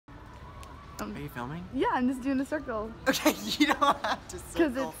Are you filming? Yeah, I'm just doing a circle. Okay, you don't have to circle.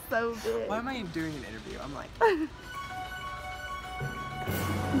 Because it's so big. Why am I doing an interview? I'm like...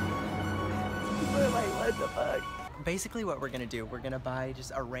 We're like, what the fuck? Basically what we're gonna do, we're gonna buy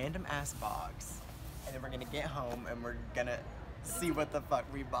just a random ass box, and then we're gonna get home and we're gonna see what the fuck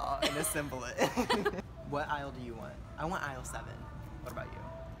we bought and assemble it. What aisle do you want? I want aisle 7. What about you?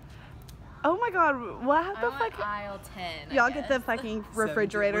 Oh my god, what the fuck? I want aisle 10. Y'all get the fucking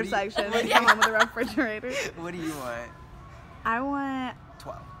refrigerator section. What do you- Come on with the refrigerator. What do you want? I want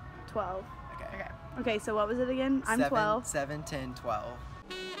 12. 12. Okay. Okay, so what was it again? I'm 12. 7, 10, 12.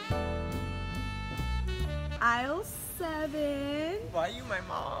 Aisle 7. Why are you my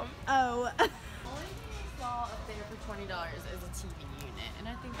mom? Oh. The only thing I saw up there for $20 is a TV unit, and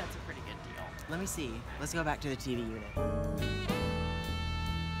I think that's a pretty good deal. Let me see. Let's go back to the TV unit.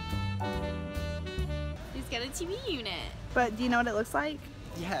 He's got a TV unit. But do you know what it looks like?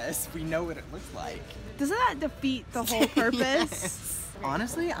 Yes, we know what it looks like. Doesn't that defeat the whole purpose? Yes.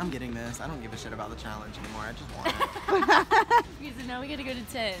 Honestly, I'm getting this. I don't give a shit about the challenge anymore. I just want it. Okay, so now we gotta go to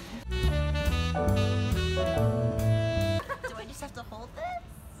 10. Do I just have to hold this?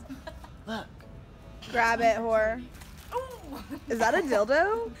 Look. Grab it, whore. Is that a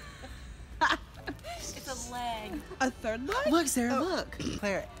dildo? It's a leg. A third leg? Look, Sarah, look.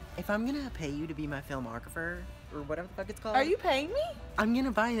 Claire, if I'm gonna pay you to be my filmographer, or whatever the fuck it's called. Are you paying me? I'm gonna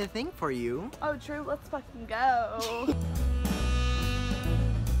buy the thing for you. Oh, true. Let's fucking go.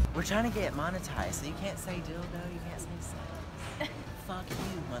 We're trying to get monetized, so you can't say dildo, you can't say sex. Fuck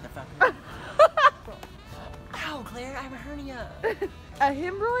you, motherfucker. Ow, Claire, I have a hernia. A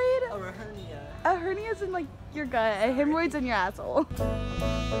hemorrhoid? Or a hernia. A hernia's in like your gut. A hemorrhoid's in your asshole.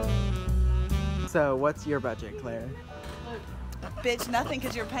 So, what's your budget, Claire? Bitch, nothing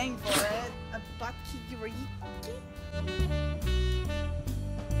because you're paying for it. A bakiriki?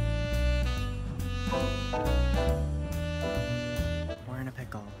 We're in a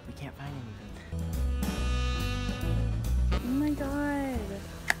pickle. We can't find anything. Oh my god.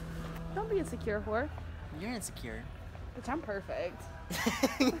 Don't be insecure, whore. You're insecure. Bitch, I'm perfect.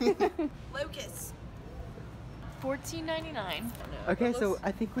 Lucas. $14.99. Okay, so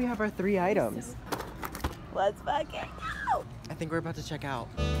I think we have our 3 items. Let's fucking go. I think we're about to check out.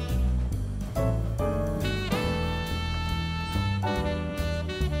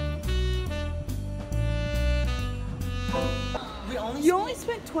 You only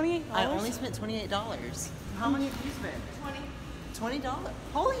spent $28? I only spent $28. How much did you spend? $20.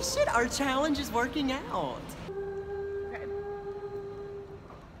 Holy shit, our challenge is working out. Okay.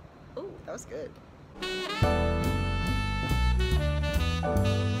 Ooh, that was good.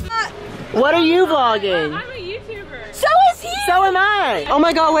 What are you vlogging? I'm a YouTuber. So is he! So am I! Oh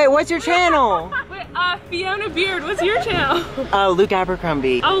my god, wait, what's your channel? Wait, Fiona Beard. What's your channel? Oh, Luke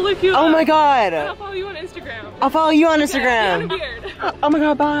Abercrombie. I'll look you up. Oh my god! I'll follow you on Instagram. I'll follow you on Instagram. Fiona Beard. Oh my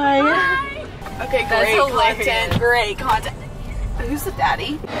god, bye! Bye. Okay, great content. Great content. Who's the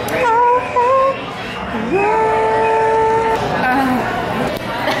daddy? Where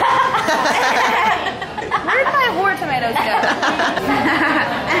did my whore tomatoes go?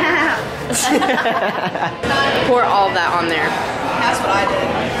 Pour all that on there. That's what I did.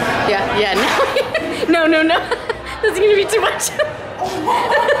 Yeah, no. no. That's gonna be too much.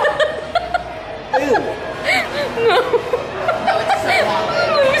 No. No, it's so long.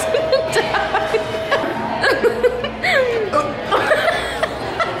 Who's gonna die?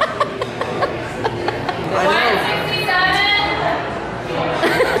 I know.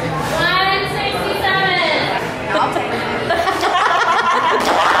 167. I'll take it.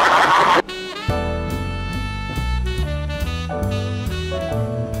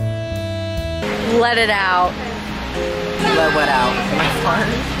 Let it out. Let what out? My fart?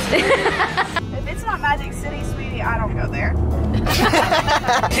 If it's not Magic City, sweetie, I don't go there.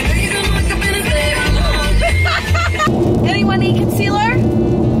 Anyone need concealer?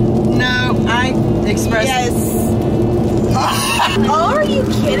 No, I expressed. Yes. Oh, are you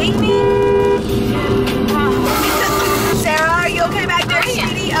kidding me? Sarah, are you okay back there,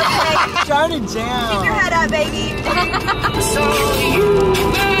 sweetie? Okay. Trying to jam. Keep your head up, baby.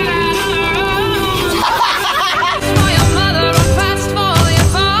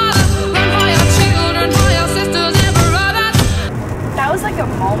 That was like a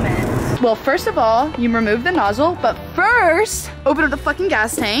moment. Well, first of all, you remove the nozzle, but first, open up the fucking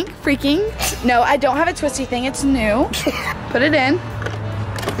gas tank. Freaking. No, I don't have a twisty thing. It's new. Put it in.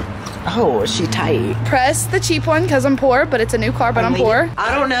 Oh, is she tight? Press the cheap one because I'm poor, but it's a new car, but I'm poor.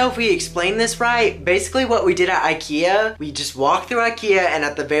 I don't know if we explained this right. Basically what we did at Ikea, we just walked through Ikea and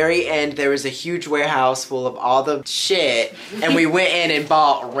at the very end there was a huge warehouse full of all the shit and we went in and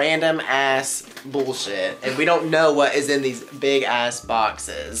bought random ass bullshit and we don't know what is in these big ass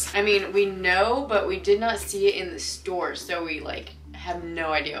boxes. I mean, we know, but we did not see it in the store, so we like have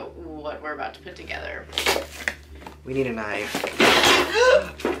no idea what we're about to put together. We need a knife.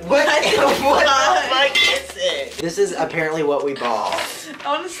 What the fuck is it? This is apparently what we bought. I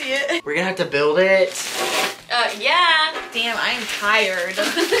want to see it. We're gonna have to build it. Yeah. Damn, I'm tired.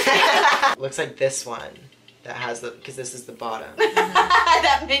 Looks like this one that has the, because this is the bottom.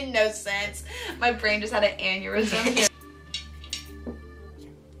 That made no sense. My brain just had an aneurysm here.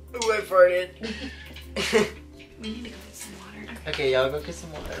 Ooh, I farted. We need to go get some water. Okay, y'all go get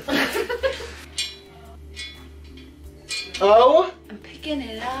some water. Oh! I'm picking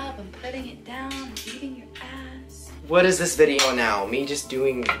it up, I'm putting it down, I'm eating your ass. What is this video now? Me just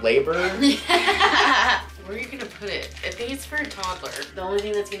doing labor? Where are you gonna put it? I think it's for a toddler. The only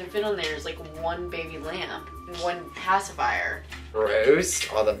thing that's gonna fit on there is like one baby lamp and one pacifier. Gross.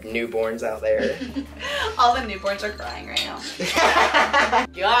 All the newborns out there. All the newborns are crying right now.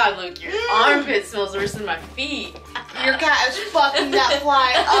 God, look, your armpit smells worse than my feet. Your cat is fucking that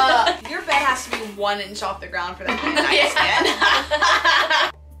fly up. Your bed has to be 1 inch off the ground for that to be a nightstand.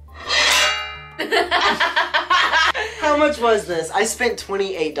 How much was this? I spent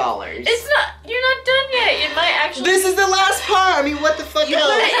 $28. It's not, you're not done yet. It might actually. This is the last part. I mean, what the fuck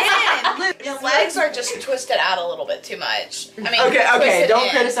else? Put it in. Your legs are just twisted out a little bit too much. I mean, Okay, don't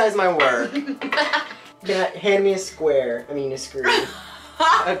in. criticize my work. Hand me a square. I mean, a screw.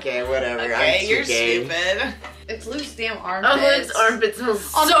 Okay, whatever. Okay, I'm you're game. stupid. It's Luke's damn armpits. Oh, Luke's armpit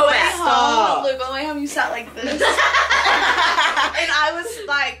smells On so the way bad. home, Luke, on the way home, you sat like this. And I was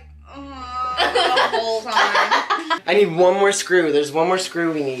like, the whole time. I need one more screw. There's one more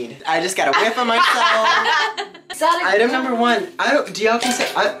screw we need. I just got a whiff of myself. Item number 1. Do y'all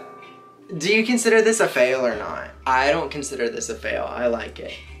consider? Do you consider this a fail or not? I don't consider this a fail. I like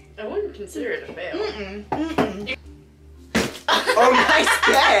it. I wouldn't consider it a fail. Oh, nice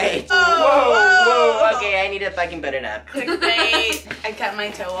catch! Whoa. Okay, I need to fucking put it up. Clickbait. I cut my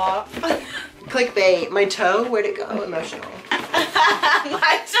toe off. Clickbait. My toe? Where'd it go? Emotional.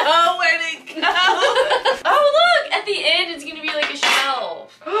 My toe, where'd it go? Oh, look! At the end, it's gonna be like a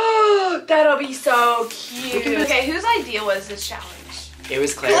shelf. That'll be so cute. Okay, whose idea was this challenge? It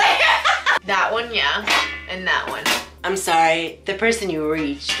was Claire. That one, yeah. And that one. I'm sorry. The person you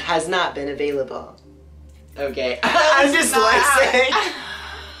reached has not been available. Okay. I'm dyslexic.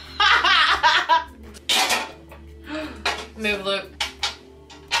 Move, Luke.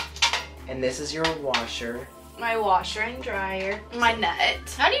 And this is your washer. My washer and dryer. My nut.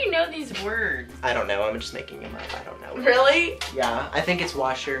 How do you know these words? I don't know. I'm just making them up. I don't know. Really? Yeah. I think it's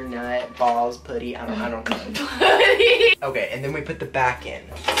washer, nut, balls, putty. I don't know. Okay, and then we put the back in.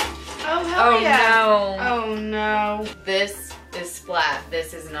 Oh, hell yeah. No. Oh, no. This is flat.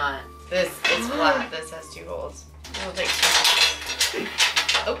 This is not. This is flat. This has 2 holes. It'll take 2.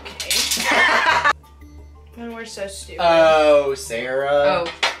 Okay. And we're so stupid. Oh, Sarah. Oh.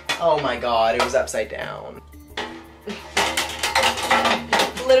 Oh my god, it was upside down.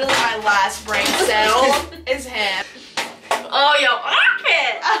 Literally my last brain cell is him. Oh, yo,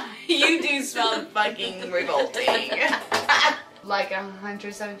 armpit! You do smell fucking revolting. Like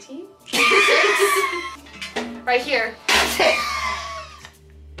 117? Right here.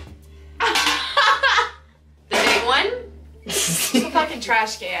 The big one? It's a fucking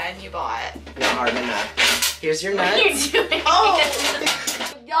trash can you bought. Not hard enough. Here's your What are nuts. you doing? Oh!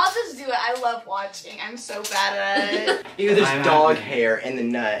 Y'all just do it. I love watching. I'm so bad at it. Ew, there's dog hair in the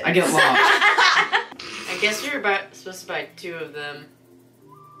nut. I get lost. I guess you're supposed to buy 2 of them.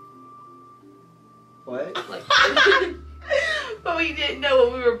 What? Like, But we didn't know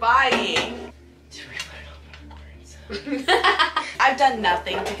what we were buying. I've done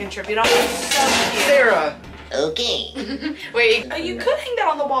nothing to contribute on this. So cute. Sarah. Okay. wait. Oh, you could hang that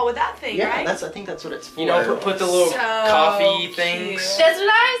on the wall with that thing, Yeah, right? I think that's what it's for. You know, put the little So coffee cute. things. That's what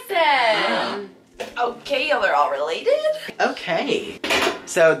I said. Okay, y'all are all related. Okay.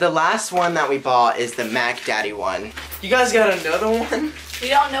 So the last one that we bought is the Mac Daddy one. You guys got another one? We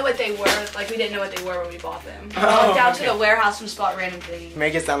don't know what they were. Like, we didn't know what they were when we bought them. We Oh, went down okay. to the warehouse and just bought random things.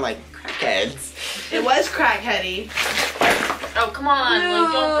 Make it sound like crackheads. It was crackheady. Oh, come on,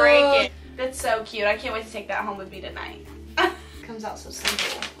 Luke, don't break it. That's so cute. I can't wait to take that home with me tonight. Comes out so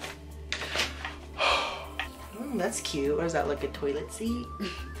simple. That's cute. What is that, like a toilet seat?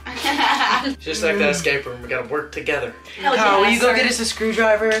 Just like that escape room, we gotta work together. Hell Kyle, will yeah, you go sir. get us a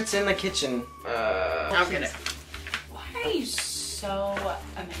screwdriver? It's in the kitchen. I'll get it. Why are you so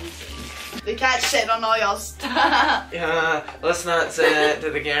amazing? The cat shit on all y'all stuff. Yeah, let's not say that to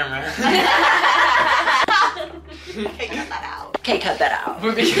the camera. Okay, cut that out. Okay, cut that out.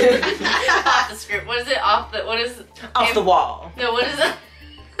 We'll be good. Off the script. What is it? Off the, what is Off the wall. No, what is it?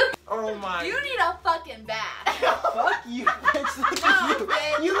 Oh my. You need a fucking bath. Fuck you, bitch. Look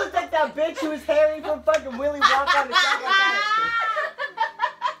at you. You look like that bitch who was hairy from fucking Willy Wonka and stuff like that.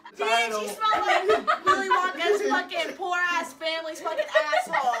 Bitch, you smell like Willy Wonka's fucking poor ass family's fucking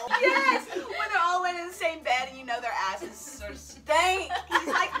asshole. Yes, when they're all laying in the same bed and you know their asses sort of stink. He's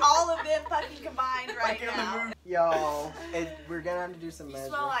like all of them fucking combined right now. Y'all, we're gonna have to do some You measure.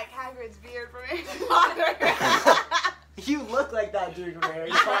 smell like Hagrid's beard from Harry Potter. You look like that dude from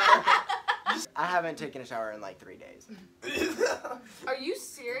Harry Potter. I haven't taken a shower in like 3 days. Are you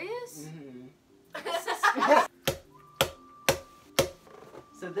serious?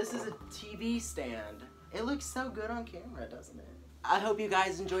 So this is a TV stand. It looks so good on camera, doesn't it? I hope you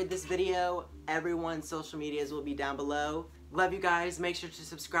guys enjoyed this video. Everyone's social medias will be down below. Love you guys. Make sure to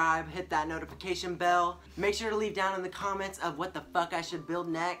subscribe, hit that notification bell. Make sure to leave down in the comments of what the fuck I should build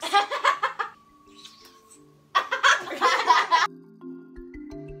next.